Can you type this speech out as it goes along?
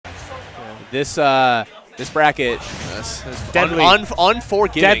this bracket is deadly.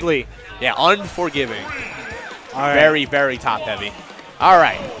 Unforgiving. Deadly. Yeah, unforgiving. All right. Very, very top heavy. All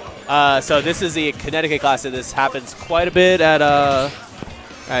right. So this is the Connecticut class. This happens quite a bit at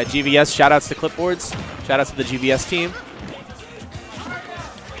GVS. Shout-outs to Clipboards. Shout-outs to the GVS team.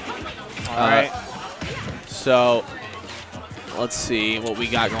 All right. So let's see what we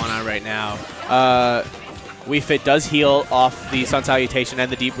got going on right now. Wii Fit does heal off the Sun Salutation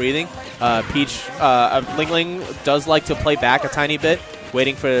and the deep breathing. LingLing does like to play back a tiny bit,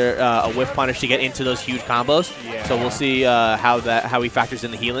 waiting for a whiff punish to get into those huge combos. Yeah. So we'll see how he factors in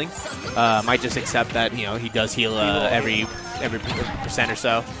the healing. Might just accept that he does heal every percent or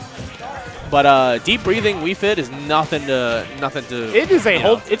so. But deep breathing Wii Fit is nothing to. It is a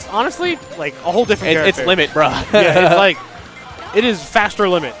whole. It's honestly like a whole different character. It's limit, bro. Yeah, it's like it is faster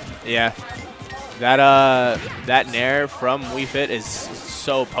limit. Yeah. That nair from Wii Fit is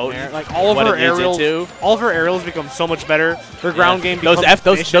so potent. Like all of her aerials become so much better. Her ground game becomes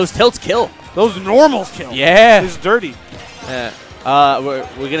those tilts kill. Those normals kill. Yeah. It's dirty. Yeah.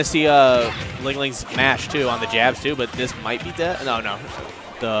 We're gonna see LingLing's mash too on the jabs too, but this might be dead. No.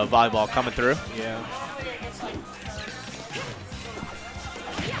 The volleyball coming through. Yeah.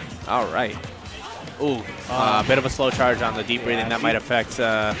 All right. Ooh, bit of a slow charge on the deep breathing. That might affect.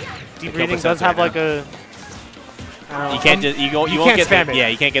 Deep breathing does have like a. You can't just you won't get spam the, it. Yeah,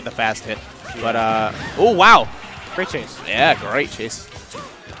 you can't get the fast hit. But oh wow, great chase. Yeah, great chase.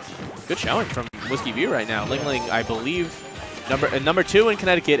 Good showing from Whiskey View right now. LingLing, I believe, number 2 in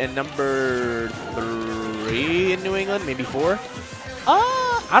Connecticut and number 3 in New England, maybe 4.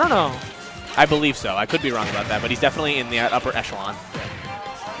 I don't know. I believe so. I could be wrong about that, but he's definitely in the upper echelon.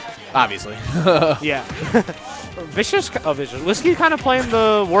 Obviously. Yeah. Vicious. Whiskey kind of playing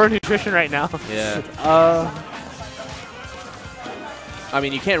the war of nutrition right now. Yeah. I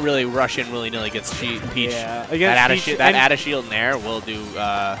mean, you can't really rush in willy-nilly against Peach. Yeah. That add a shield Nair will do.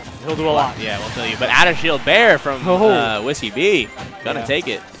 He'll do a lot. Yeah, we'll tell you. But add a shield Bear from Whiskey B, gonna take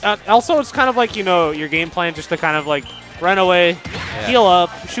it. Also, it's kind of like your game plan just to kind of like run away, heal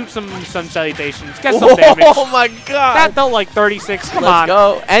up, shoot some Sun Salutations, get some damage. Oh my god! That dealt like 36. Come Let's on.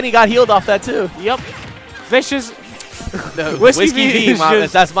 go. And he got healed off that too. Yep. Vicious. Whiskey B,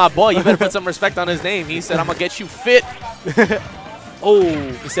 that's my boy. You better put some respect on his name. He said, "I'm gonna get you fit." Oh,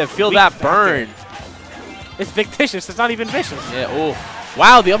 he said, "Feel that burn." It's fictitious. It's not even vicious. Yeah. Oh,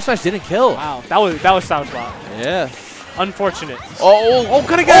 wow. The up smash didn't kill. Wow. That was Sound Spot. Yeah. Unfortunate.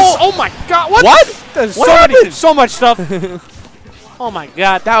 Gonna get. Oh my god. What? What happened? So much stuff. Oh my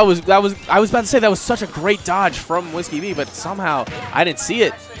god. That was. I was about to say that was such a great dodge from Whiskey B, but somehow I didn't see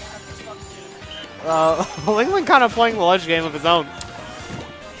it. LingLing kind of playing the ledge game of his own.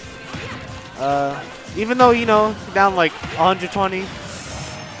 Even though, down like 120.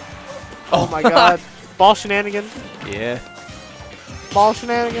 Oh my god. Ball shenanigans. Yeah. Ball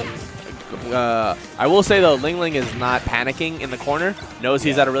shenanigans. I will say, though, LingLing is not panicking in the corner. Knows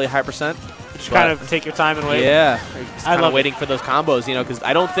he's at a really high percent. Just kind of take your time and wait. Yeah. Just kind of waiting for those combos, because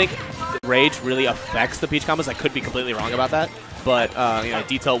I don't think Rage really affects the Peach combos. I could be completely wrong about that. But,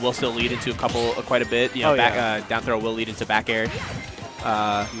 detail will still lead into quite a bit. Down throw will lead into back air.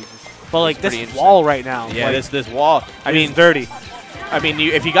 But, like, this wall right now. Yeah, like, this wall. I mean, dirty. I mean,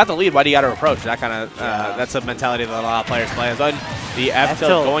 if you got the lead, why do you got to approach? That kind of that's a mentality that a lot of players play. And the F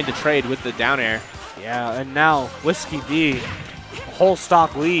tilt going to trade with the down air. Yeah, and now Whiskey B, whole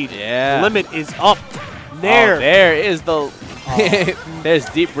stock lead. Yeah, limit is up. There, there is the. There's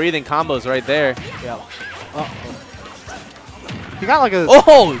deep breathing combos right there. Yeah. He got like a.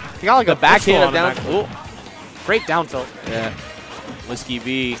 He got like the a back hit down. Great down tilt. Yeah, Whiskey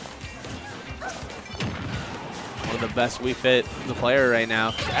B. One of the best Wii Fit the player right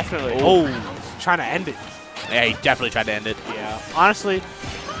now. Definitely. Oh, trying to end it. Yeah, he definitely tried to end it. Yeah. Honestly,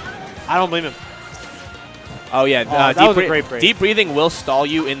 I don't blame him. Oh, yeah. That was a great break. Deep breathing will stall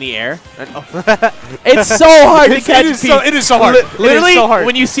you in the air. It's so hard to catch Peach. It is so hard. Literally, so hard.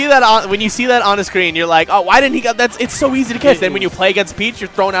 when you see that on the screen, you're like, oh, why didn't he get that? It's so easy to catch. Then when you play against Peach, you're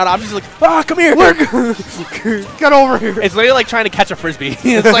throwing out options like, come here. Get over here. It's literally like trying to catch a Frisbee.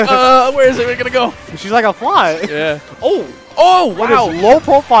 It's like, where is it? We're going to go. She's like a fly. Yeah. Oh, wow. Low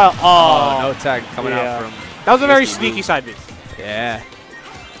profile. Oh, no tag coming out from. That was a very sneaky side beat. Yeah.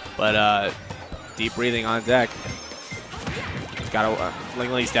 But deep breathing on deck.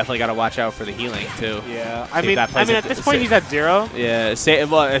 LingLing's definitely got to watch out for the healing too. Yeah, I mean, at this point he's at 0. Yeah,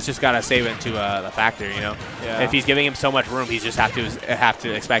 well, it's just got to save it to the factor, Yeah. If he's giving him so much room, he's just have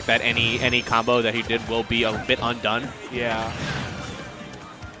to expect that any combo that he did will be a bit undone. Yeah.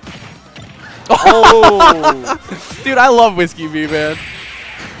 Oh, dude, I love Whiskey B, man.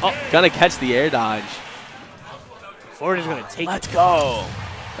 Oh, gonna catch the air dodge. Ford is gonna take. Let's go.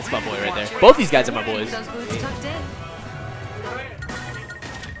 That's my boy right there. Both these guys are my boys.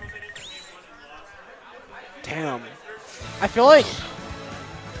 Damn. I feel like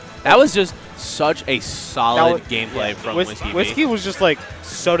that was just such a solid gameplay from Whiskey. Whiskey was just like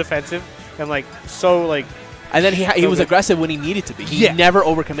so defensive and like so like. And then he was aggressive when he needed to be. He never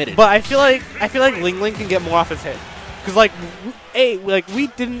overcommitted. But I feel like LingLing can get more off his hit, because like we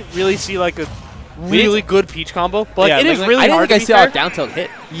didn't really see like a really good Peach combo, but like, it is really hard. I didn't think I saw a down tilt hit.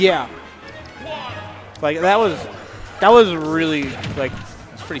 Yeah. Like that was really like.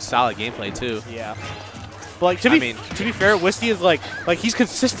 It's pretty solid gameplay too. Yeah. But like to be fair, Whiskey is like he's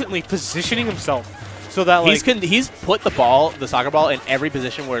consistently positioning himself so that like he's put the soccer ball in every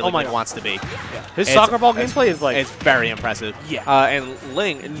position where LingLing wants to be. Yeah. His soccer ball gameplay is like it's very impressive. Yeah. And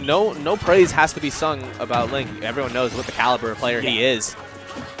Ling, no praise has to be sung about Ling. Everyone knows what the caliber of player he is.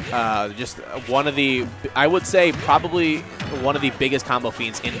 Just one of the, I would say probably one of the biggest combo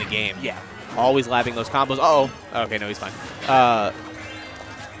fiends in the game. Yeah. Always labbing those combos. Okay, no, he's fine.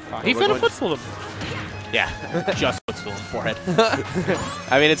 He found a footstool him. Yeah, just footstool in the forehead.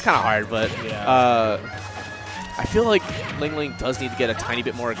 I mean, it's kind of hard, but I feel like LingLing does need to get a tiny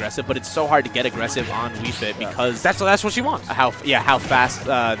bit more aggressive, but it's so hard to get aggressive on Wii Fit because that's what she wants. How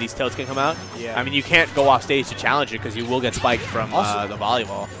fast these tilts can come out. Yeah. I mean, you can't go off stage to challenge it because you will get spiked from the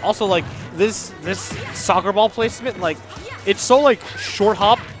volleyball. Also, like this soccer ball placement, like it's so like short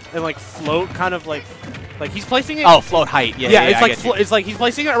hop and like float, kind of like he's placing it. Oh, float height. Yeah. It's like he's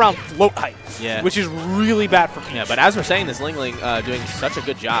placing it around float height. Yeah. Which is really bad for Peach. Yeah, but as we're saying, this LingLing doing such a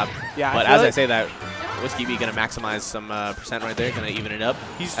good job. Yeah. But as I say that, Whiskey B gonna maximize some percent right there, gonna even it up.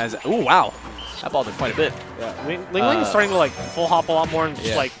 Ooh, wow, that ball did quite a bit. Yeah, LingLing is starting to like full hop a lot more and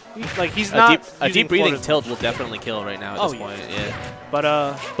just like he's not a deep breathing tilt will definitely kill right now at this point.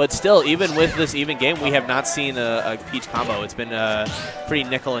 Yeah. But still, even with this even game, we have not seen a Peach combo. It's been pretty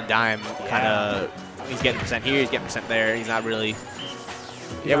nickel and dime kind of. He's getting percent here, he's getting percent there. He's not really.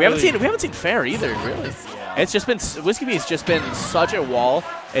 Yeah, we haven't seen fair either, really. Yeah. It's just been Whiskey B's just been such a wall.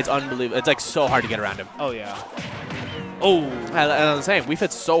 It's unbelievable. It's like so hard to get around him. Oh yeah. Oh. And I'm the same. We've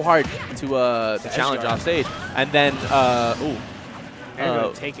hit so hard to challenge off stage, and then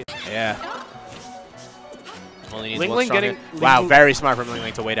take it. Yeah. Only needs LingLing getting. Wow, very smart from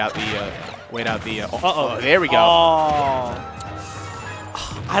LingLing to wait out the. Oh, there we go. Oh.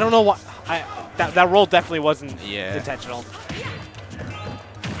 I don't know what. That roll definitely wasn't intentional.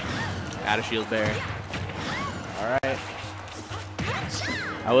 Out of shield bear. All right.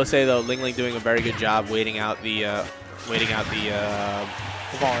 I will say though, LingLing doing a very good job waiting out the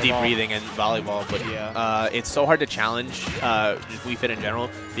deep breathing and volleyball. But it's so hard to challenge Wii Fit in general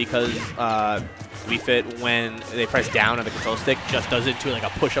because Wii Fit when they press down on the control stick just does it to like a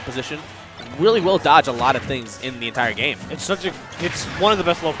push-up position. Really will dodge a lot of things in the entire game. It's one of the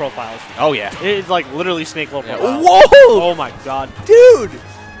best low profiles. Oh yeah, it's like literally snake low profile. Whoa! Oh my god, dude!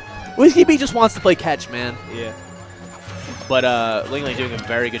 Whiskey B just wants to play catch, man. Yeah. But LingLing doing a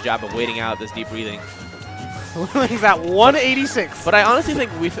very good job of waiting out this deep breathing. LingLing's at 186. But I honestly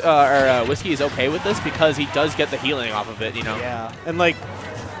think Whiskey is okay with this because he does get the healing off of it, you know. Yeah, and like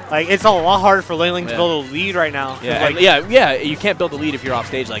it's a lot harder for LingLing to build a lead right now. Yeah, you can't build a lead if you're off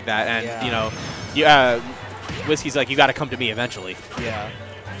stage like that, and you know, Whiskey's like, you got to come to me eventually. Yeah,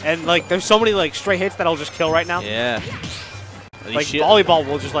 and like there's so many like straight hits that'll just kill right now. Yeah. Like volleyball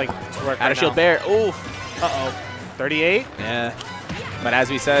will just like work out of shield bear. Ooh. 38. Yeah. But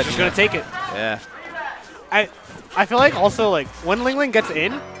as we said, just gonna take it. Yeah. I feel like also like when LingLing gets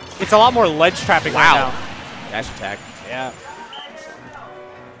in, it's a lot more ledge trapping right now. Dash attack. Yeah.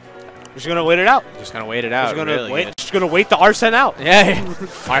 Just gonna wait it out. Just gonna wait it out. Just gonna wait the Arsene out. Yeah.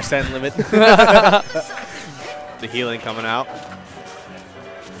 Arsene limit. The healing coming out.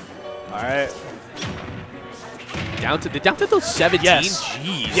 All right. Down to those 17. Yes.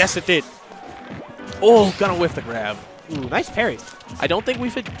 Jeez. Yes, it did. Oh, gonna whiff the grab. Ooh, nice parry. I don't think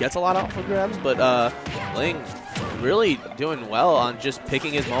Wii Fit gets a lot off of grabs, but Ling really doing well on just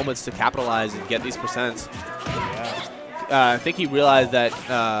picking his moments to capitalize and get these percents. Yeah. I think he realized that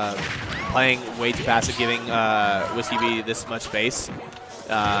playing way too passive, giving Whiskey B this much space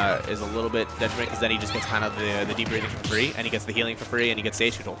is a little bit detriment because then he just gets kind of the deep breathing for free, and he gets the healing for free, and he gets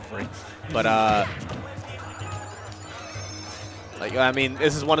stage control for free. But like, I mean,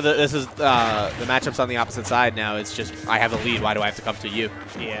 this is the matchups on the opposite side now. It's just I have a lead. Why do I have to come to you?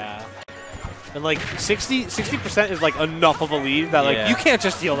 Yeah. And like 60% is like enough of a lead that like you can't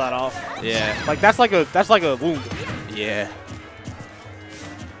just heal that off. Yeah. Like that's like a wound. Yeah.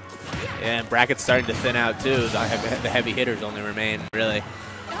 And bracket's starting to thin out too. The heavy hitters only remain really.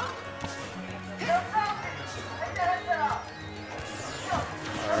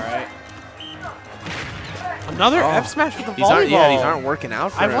 Another F smash with the volleyball. Yeah, these aren't working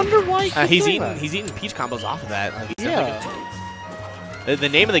out for him. I wonder why he's eating peach combos off of that. Like, the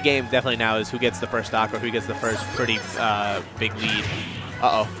name of the game definitely now is who gets the first stock or who gets the first pretty big lead.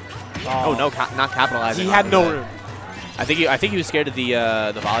 Oh no, not capitalizing. He had no room. I think he was scared of the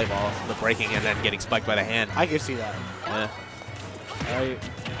volleyball, the breaking, and then getting spiked by the hand. I can see that. Yeah. All right.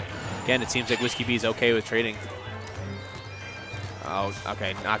 Again, it seems like Whiskey B is okay with trading. Oh,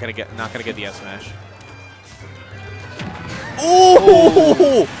 okay. Not gonna get the F smash.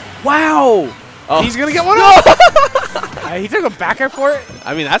 Oh! Wow! Oh. He's gonna get one up. He took a back air for it.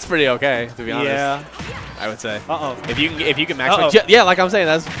 I mean, that's pretty okay, to be honest. Yeah. I would say. If you can max, yeah, like I'm saying,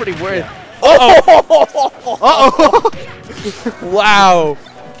 that's pretty weird. Yeah. Wow!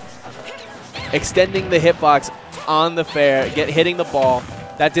 Extending the hitbox on the fair, hitting the ball.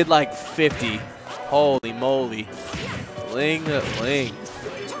 That did like 50. Holy moly! LingLing.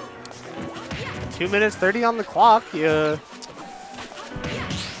 2 minutes 30 on the clock. Yeah.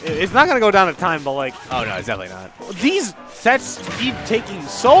 It's not gonna go down to time, but like. Oh no, it's definitely not. These sets keep taking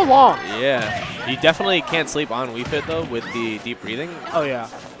so long. Yeah, you definitely can't sleep on Wii Fit though with the deep breathing. Oh yeah.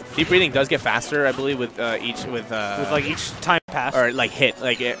 Deep breathing does get faster, I believe, with each time pass or like hit,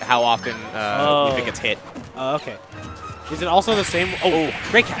 how often Wii Fit gets hit. Okay. Is it also the same? Oh,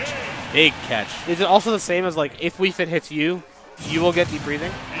 great catch. Big catch. Is it also the same as like if Wii Fit hits you, you will get deep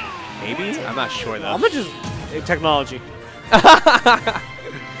breathing? Maybe. I'm not sure though. I'm gonna just technology.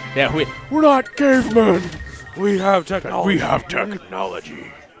 Yeah, we're not cavemen. We have technology. We have technology.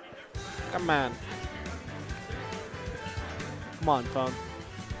 Come on. Come on, phone.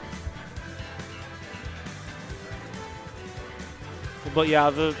 But yeah,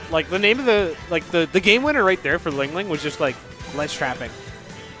 the name of the game winner right there for LingLing was just like ledge trapping.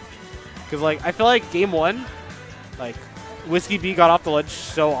 Cause like I feel like game 1, like Whiskey B got off the ledge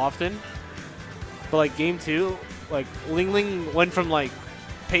so often, but like game 2, like LingLing went from like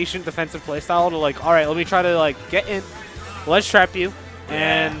patient defensive playstyle to like, all right, let me try to like get in, ledge trap you,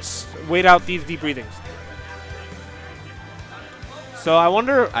 and wait out these deep breathings. So I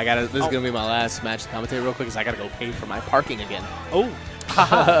wonder. This is gonna be my last match to commentate real quick, because I gotta go pay for my parking again. Oh,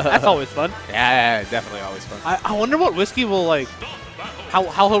 that's always fun. Yeah, definitely always fun. I wonder what Whiskey will like,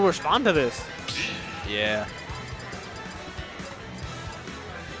 how he'll respond to this. Yeah.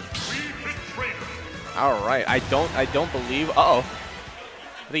 All right, I don't believe. I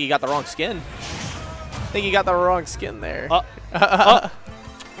think he got the wrong skin. I think he got the wrong skin there.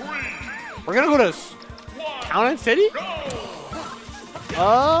 We're gonna go to Town City.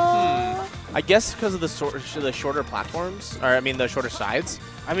 I guess because of the shorter platforms, or I mean the shorter sides.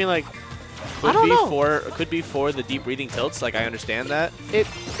 I mean, like, could be for the deep breathing tilts. Like I understand that. It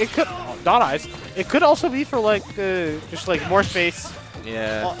could dot eyes. It could also be for like just like more space.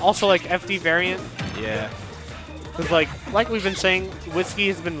 Yeah. Also like FD variant. Yeah. Because like we've been saying, Whiskey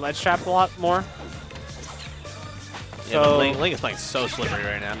has been ledge trapped a lot more. Yeah, so LingLing is playing so slippery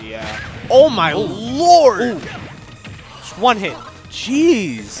right now. Yeah. Oh my lord! Ooh. Just one hit.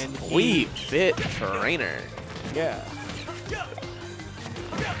 Jeez. And Wii Fit trainer. Yeah.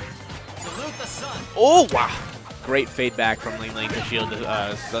 Oh wow! Great fade back from LingLing to shield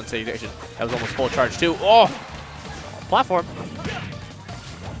the Sun Salutation. That was almost full charge too. Oh! Platform.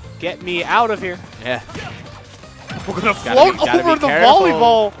 Get me out of here. Yeah. We're gonna float over the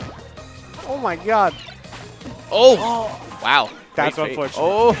volleyball. Oh my god. Oh. Wow. That's unfortunate.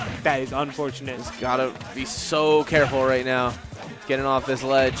 Oh. That is unfortunate. Just gotta be so careful right now. Getting off this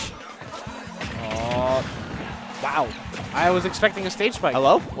ledge. Oh. Wow. I was expecting a stage spike.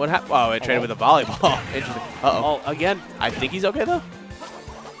 Hello? What happened? Oh, it traded with a volleyball. Interesting. Uh-oh. Oh, again. I think he's okay though.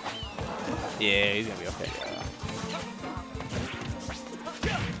 Yeah, he's gonna be okay.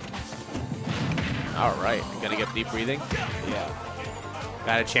 All right, gonna get deep breathing. Yeah.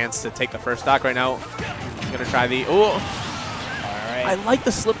 Got a chance to take the first stock right now. He's gonna try the. Oh. All right. I like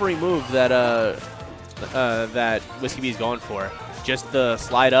the slippery move that that Whiskey B is going for. Just the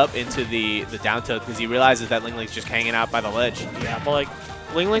slide up into the down tilt, because he realizes that LingLing's just hanging out by the ledge. Yeah, but like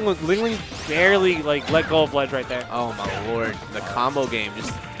LingLing barely like let go of ledge right there. Oh my lord, the combo game,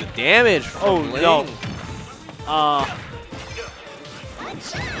 just the damage from Ling. No.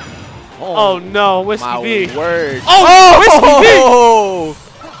 Oh no, Whiskey B. My word. Oh, Whiskey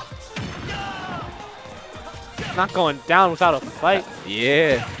B! Not going down without a fight.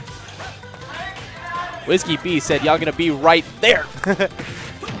 Yeah. Whiskey B said, y'all gonna be right there.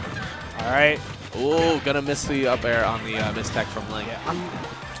 All right. Oh, gonna miss the up air on the mistech from Ling. Yeah, I'm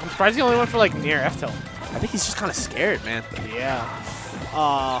surprised he only went for like near F tilt. I think he's just kind of scared, man. Yeah.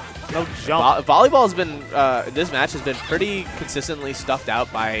 No jump. Volleyball's been this match has been pretty consistently stuffed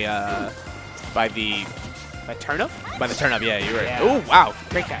out by the By turnip? By the turnip, yeah, you're right. Yeah. Oh, wow.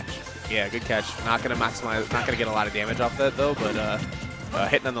 Great catch. Yeah, good catch. Not going to maximize, not going to get a lot of damage off that, though, but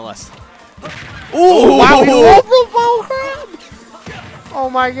hit nonetheless. Ooh, wow, low profile grab! Oh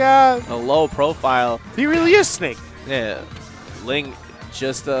my god. A low profile. He really is Snake. Yeah. Ling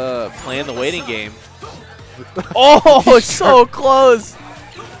just playing the waiting game. Oh, it's so close.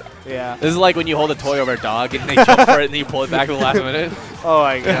 Yeah. This is like when you hold a toy over a dog and they jump for it and then you pull it back at the last minute. Oh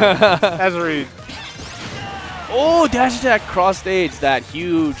my god. That's rude. Oh, dash attack cross stage. That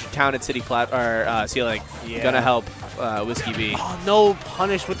huge town and city ceiling. Yeah. Gonna help Whiskey B. Oh, no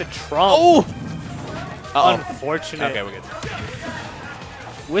punish with the trump. Oh! Unfortunate. Okay, we're good.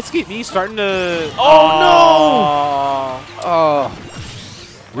 Whiskey B starting to. Oh, no! Oh.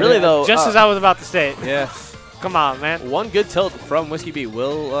 Really, though. Just as I was about to say it. Yeah. Come on, man. One good tilt from Whiskey B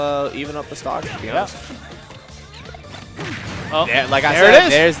will even up the stock, to be honest. Oh, yeah, like I there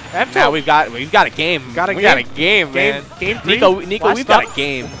said, it is. Now we've got a game. We got a game, man. Game 3. Nico, we've got a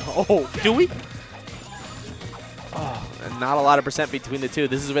game. Oh, do we? Oh, and not a lot of percent between the two.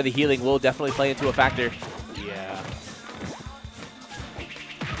 This is where the healing will definitely play into a factor. Yeah.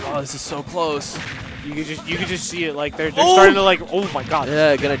 Oh, this is so close. You could just see it. Like they're starting to like. Oh my god.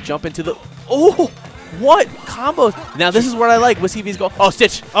 Yeah, gonna jump into the. Oh, what combos? Now this is what I like. Whiskey B's go. Oh,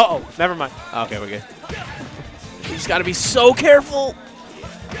 Stitch. Uh-oh. Never mind. Okay, we're good. You just gotta be so careful.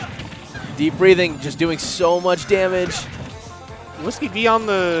 Deep breathing, just doing so much damage. Whiskey B on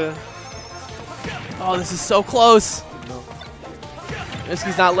the. Oh, this is so close. No.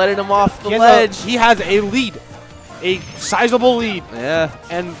 Whiskey's not letting him off the ledge. He has a lead, a sizable lead. Yeah.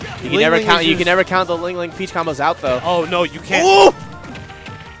 And you can never count. You can never count the LingLing Peach combos out though. Oh no, you can't. Ooh!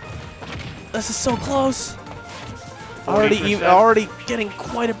 This is so close. Already getting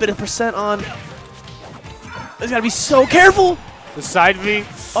quite a bit of percent on. He's gotta be so careful. The side V.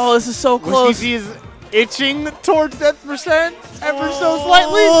 Oh, this is so close. Whiskey B is itching towards that percent ever so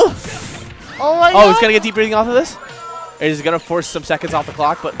slightly. Oh my god. Oh, he's gonna get deep breathing off of this. Or he's gonna force some seconds off the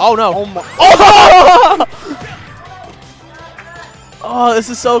clock, but oh no. Oh my. Oh! Oh, this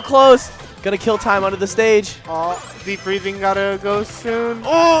is so close. Gonna kill time under the stage. Oh, deep breathing gotta go soon.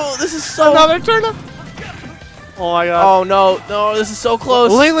 Oh, this is so. Another turnip. Oh my god. Oh no, this is so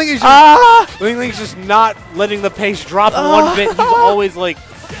close. LingLing is LingLing's just not letting the pace drop one bit. He's always like.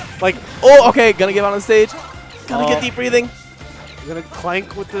 Oh, okay, gonna get on the stage. Gonna get deep breathing. Gonna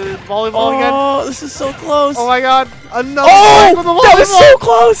clank with the volleyball again. Oh, this is so close. Oh my god, another clank with the volleyball. That was so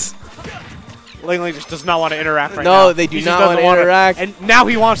close. LingLing just does not want to interact right now. No, they do not want to interact. And now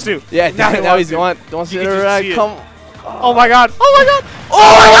he wants to. Yeah, now he wants to interact. Come. Oh my god. Oh my god.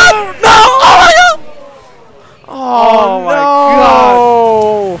 Oh my god. No. Oh my god.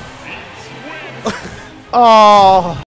 Oh, my god. Oh.